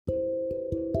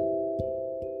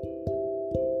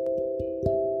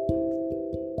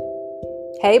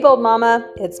Hey, Bold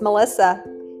Mama, it's Melissa.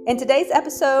 In today's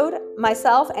episode,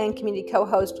 myself and community co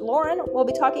host Lauren will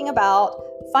be talking about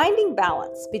finding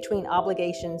balance between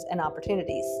obligations and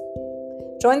opportunities.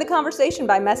 Join the conversation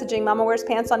by messaging Mama Wears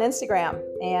Pants on Instagram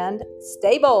and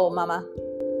stay bold, Mama.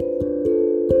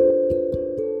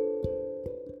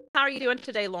 How are you doing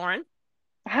today, Lauren?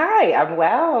 Hi, I'm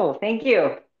well. Thank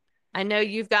you. I know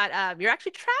you've got, you're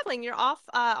actually traveling. You're off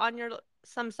on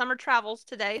some summer travels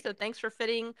today. So thanks for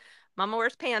fitting Mama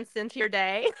Wears Pants into your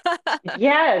day.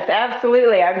 Yes,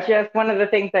 absolutely. I'm just one of the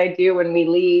things I do when we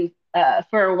leave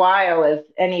for a while is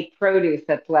any produce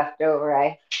that's left over.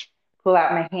 I pull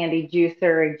out my handy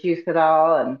juicer and juice it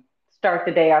all and start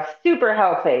the day off super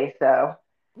healthy. So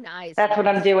Nice, that's what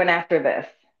I'm nice. doing after this.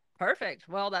 Perfect.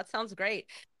 Well, that sounds great.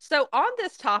 So, on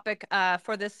this topic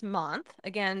for this month,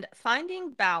 again,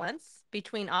 finding balance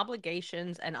between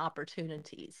obligations and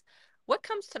opportunities. What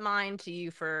comes to mind to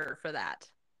you for that?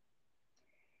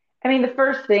 I mean, the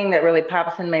first thing that really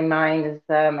pops in my mind is,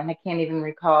 and I can't even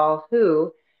recall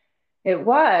who it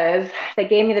was that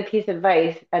gave me the piece of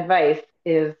advice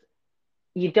is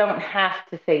you don't have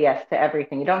to say yes to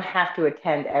everything. You don't have to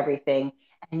attend everything,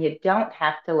 and you don't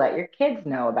have to let your kids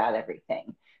know about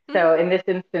everything. So in this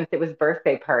instance, it was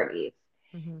birthday parties.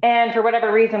 Mm-hmm. And for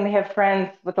whatever reason, we have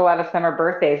friends with a lot of summer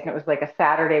birthdays, and it was like a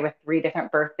Saturday with three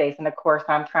different birthdays. And of course,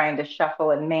 I'm trying to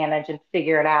shuffle and manage and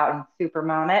figure it out and super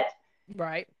mom it.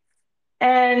 Right.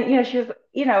 And, she was,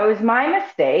 it was my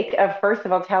mistake of, first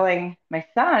of all, telling my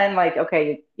son, like,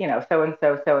 okay, so and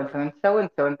so, so and so, and so and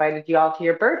so invited you all to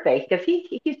your birthday because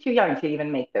he's too young to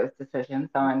even make those decisions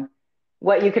on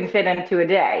what you can fit into a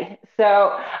day.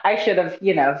 So I should have,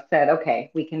 said, okay,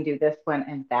 we can do this one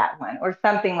and that one or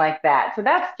something like that. So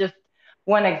that's just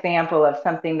one example of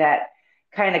something that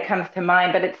kind of comes to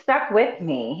mind, but it stuck with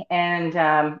me. And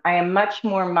I am much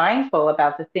more mindful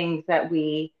about the things that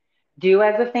we do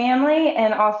as a family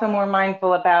and also more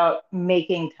mindful about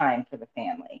making time for the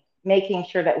family, making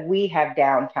sure that we have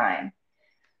downtime.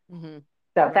 Mm-hmm.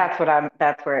 So Right. that's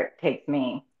where it takes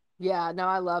me. Yeah, no,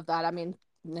 I love that. I mean,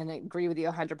 and I agree with you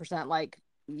 100%. Like,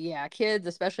 yeah, kids,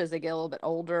 especially as they get a little bit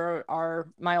older, are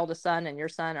my oldest son and your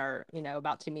son are,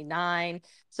 about to be 9.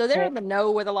 So they're in Right. the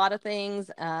know with a lot of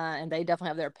things, and they definitely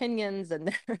have their opinions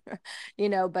and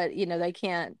but they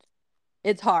can't,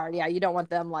 it's hard. Yeah, you don't want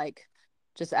them like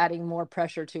just adding more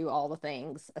pressure to all the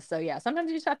things. So yeah, sometimes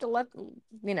you just have to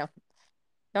you know,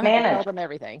 don't have to tell Manage, them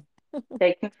everything.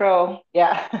 take control.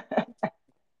 Yeah.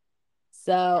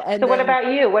 So, and So what then,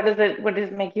 about you? What does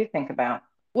it make you think about?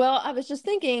 well, I was just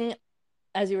thinking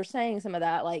as you were saying some of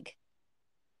that, like,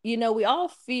 we all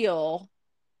feel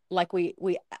like we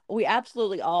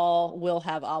absolutely all will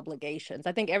have obligations.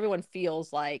 I think everyone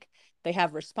feels like they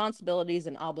have responsibilities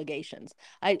and obligations.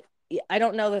 I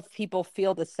don't know if people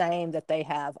feel the same that they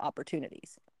have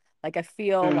opportunities. Like I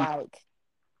feel Mm, like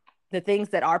the things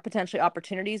that are potentially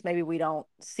opportunities, maybe we don't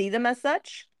see them as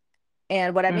such.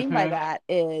 And what I mean by mm-hmm, that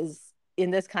is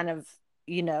in this kind of,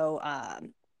 you know,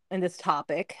 in this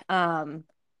topic,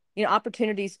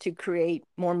 opportunities to create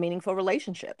more meaningful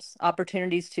relationships,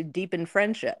 opportunities to deepen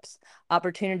friendships,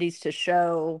 opportunities to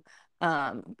show,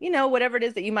 whatever it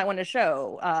is that you might want to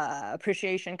show,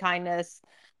 appreciation, kindness,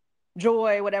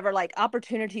 joy, whatever, like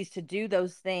opportunities to do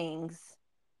those things.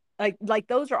 Like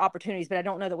those are opportunities, but I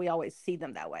don't know that we always see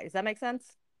them that way. Does that make sense?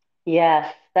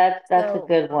 yes, that's a So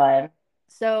good one.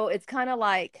 So it's kind of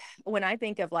like when I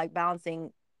think of like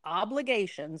balancing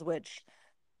obligations, which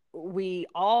we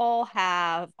all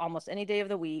have almost any day of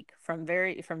the week from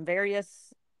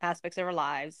various aspects of our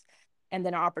lives, and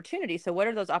then our opportunities. So what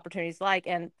are those opportunities like?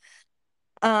 And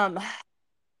um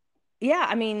yeah,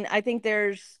 I mean, I think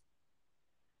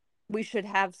we should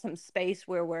have some space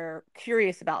where we're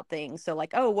curious about things. So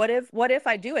like, oh, what if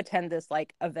I do attend this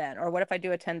like event, or what if I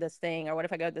do attend this thing, or what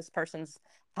if I go to this person's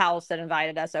house that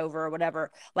invited us over or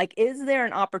whatever? Like, is there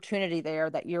an opportunity there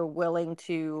that you're willing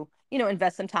to,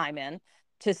 invest some time in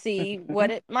to see Hmm. what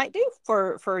it might do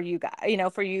for you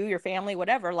guys, for you, your family,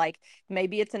 whatever. Like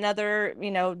maybe it's another,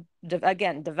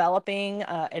 again, developing,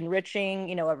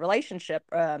 enriching, a relationship,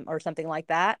 or something like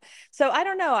that. So I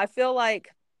don't know. I feel like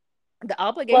the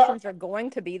Well, obligations are going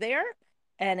to be there,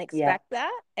 and yeah, expect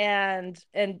that, and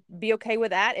be okay with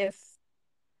that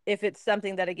if it's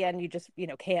something that again you just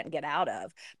can't get out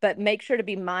of. But make sure to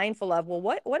be mindful of, well,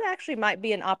 what actually might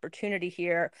be an opportunity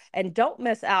here, and don't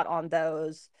miss out on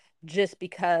those just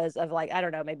because of, like, I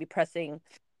don't know, maybe pressing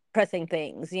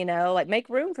things, like make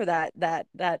room for that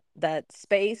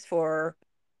space for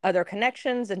other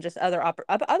connections and just other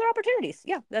opportunities.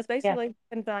 Yeah, that's yeah. basically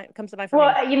comes to mind for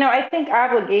Well, me. I think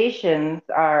obligations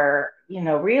are,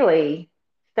 really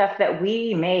stuff that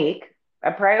we make.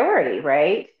 a priority,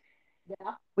 right?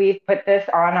 Yeah. We've put this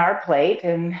on our plate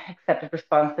and accepted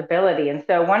responsibility. And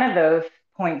so one of those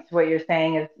points, what you're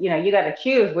saying is, you got to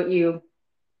choose what you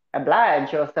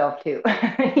oblige yourself to,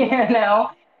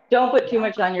 Yeah. don't put too Yeah.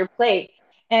 much on your plate.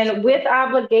 And Sure. with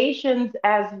obligations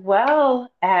as well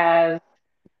as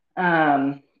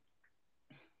um,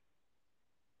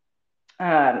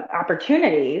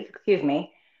 opportunities, excuse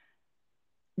me,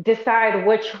 decide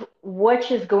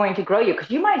which is going to grow you, because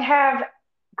you might have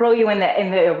grow you in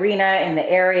the arena, in the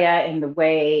area, in the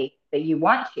way that you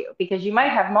want to, because you might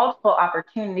Yeah. have multiple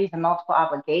opportunities and multiple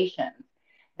obligations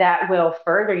that will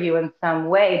further you in some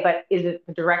way, but is it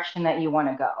the direction that you want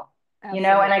to go? And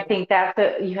I Absolutely. think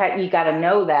that's you got to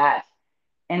know that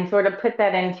and sort of put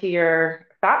that into your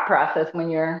thought process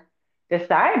when you're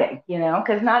deciding,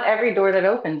 because not every door that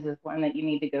opens is one that you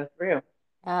need to go through.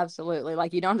 Absolutely.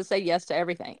 Like you don't have to say yes to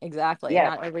everything. Exactly.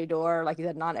 Yes. Not every door, like you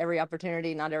said, not every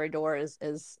opportunity, not every door is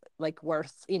like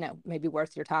worth, maybe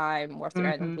worth your time, worth your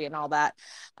Mm-hmm. energy and all that.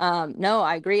 No,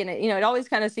 I agree. And it always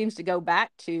kind of seems to go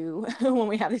back to when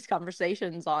we have these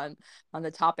conversations on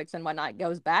the topics and whatnot, it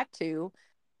goes back to,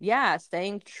 yeah,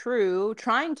 staying true,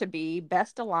 trying to be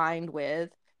best aligned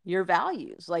with your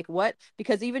values. Like what,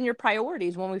 because even your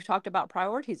priorities, when we've talked about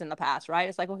priorities in the past, right?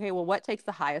 It's like, okay, well, what takes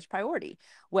the highest priority?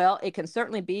 Well, it can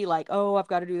certainly be like, oh, I've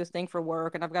got to do this thing for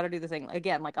work and I've got to do the thing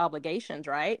again, like obligations,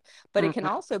 right? But it can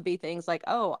Mm-hmm. also be things like,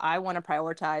 oh, I want to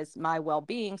prioritize my well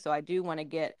being. So I do want to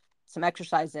get some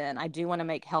exercise in. I do want to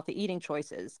make healthy eating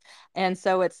choices. And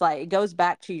so it's like, it goes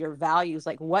back to your values.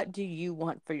 Like, what do you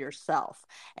want for yourself?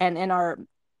 And in our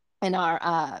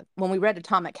when we read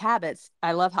Atomic Habits,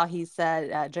 I love how he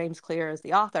said, James Clear is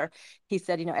the author. He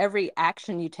said, every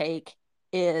action you take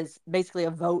is basically a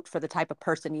vote for the type of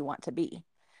person you want to be.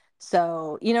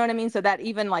 So, you know what I mean? So that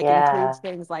even like includes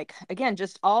Yeah. things like, again,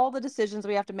 just all the decisions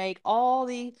we have to make, all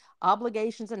the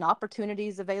obligations and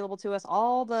opportunities available to us,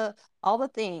 all the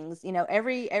things,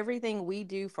 everything we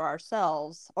do for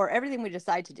ourselves or everything we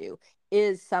decide to do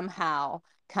is somehow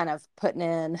kind of putting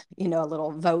in, a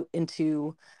little vote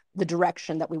into the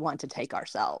direction that we want to take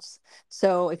ourselves.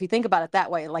 So if you think about it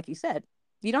that way, like you said,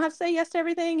 you don't have to say yes to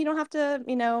everything. You don't have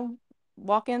to,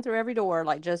 walk in through every door.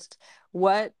 Like just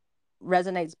what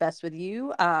resonates best with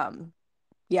you.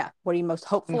 Yeah, what are you most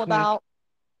hopeful Mm-hmm. about?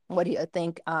 What do you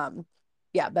think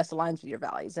yeah, best aligns with your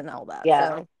values and all that.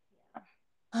 Yeah. So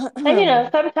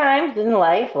And sometimes in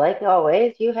life, like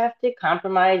always, you have to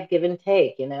compromise, give and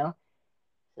take. So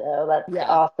that's yeah.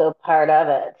 also part of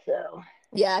it. So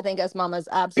Yeah, I think us mamas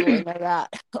absolutely know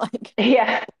that. Like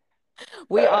yeah.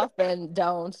 we often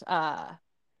don't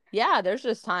yeah, there's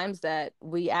just times that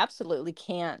we absolutely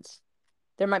can't.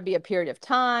 There might be a period of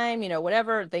time,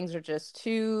 whatever, things are just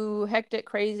too hectic,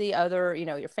 crazy. Other,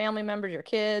 your family members, your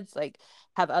kids, like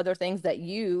have other things that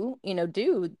do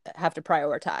have to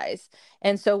prioritize.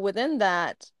 And so within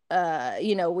that,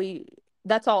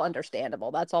 that's all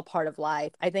understandable. That's all part of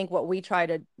life. I think what we try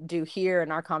to do here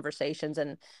in our conversations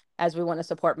and as we want to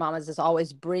support mamas is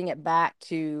always bring it back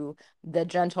to the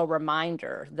gentle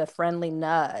reminder, the friendly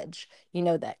nudge,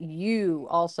 that you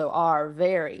also are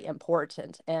very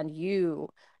important and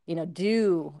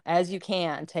do as you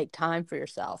can take time for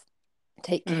yourself,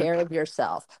 take care Mm-hmm. of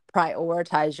yourself,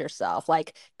 prioritize yourself.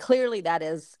 Like clearly that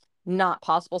is not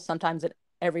possible sometimes at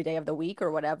every day of the week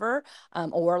or whatever.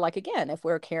 Or like, again, if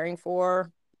we're caring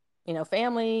for,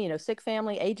 family, sick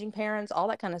family, aging parents, all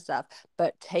that kind of stuff,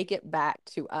 but take it back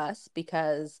to us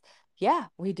because yeah,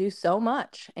 we do so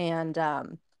much. And,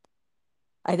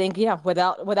 I think, yeah,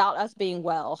 without us being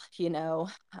well,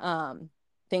 um,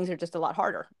 things are just a lot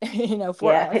harder,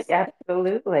 for Yeah, us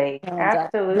absolutely. and then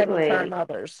in turn Absolutely.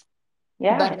 others.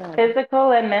 Yeah, But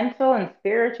physical and mental and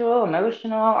spiritual,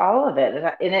 emotional, all of it.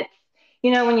 And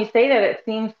when you say that, it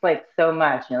seems like so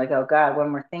much. You're like, oh God,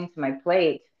 one more thing to my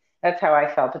plate. That's how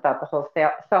I felt about the whole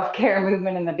self-care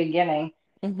movement in the beginning.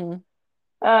 mhm.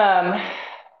 Um,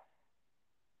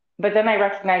 but then I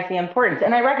recognize the importance,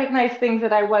 and I recognize things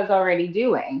that I was already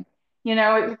doing.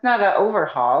 It's not an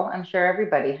overhaul. I'm sure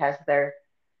everybody has their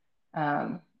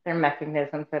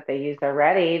mechanisms that they use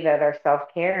already that are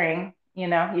self-caring.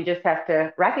 You just have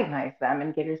to recognize them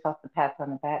and give yourself the pats on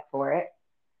the back for it.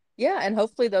 Yeah, and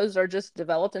hopefully those are just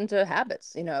developed into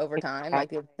habits, over time, like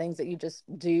the Exactly. things that you just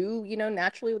do,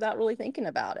 naturally without really thinking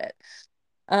about it.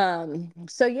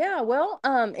 So yeah, well,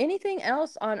 anything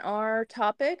else on our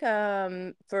topic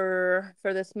for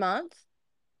this month?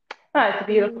 Oh, it's a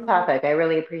beautiful topic. I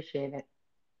really appreciate it.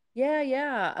 Yeah,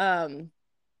 yeah.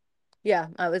 Yeah,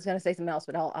 I was gonna say something else,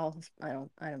 but I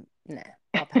don't, nah,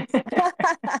 I'll pass.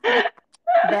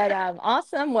 But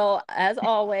awesome. Well, as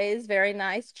always, very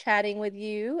nice chatting with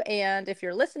you. And if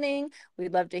you're listening,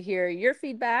 we'd love to hear your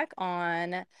feedback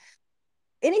on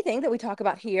anything that we talk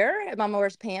about here at Mama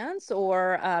Wears Pants,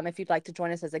 or if you'd like to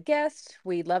join us as a guest,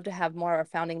 we'd love to have more of our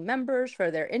founding members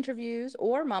for their interviews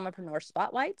or Mamapreneur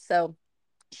Spotlight. So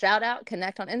shout out,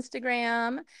 connect on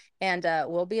Instagram, and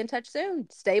we'll be in touch soon.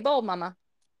 Stay bold, Mama.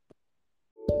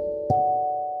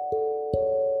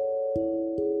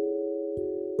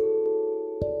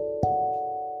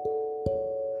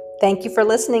 Thank you for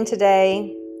listening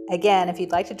today. Again, if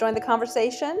you'd like to join the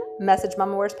conversation, message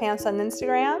Mama Wears Pants on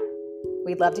Instagram.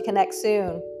 We'd love to connect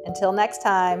soon. Until next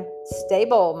time, stay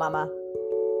bold, Mama.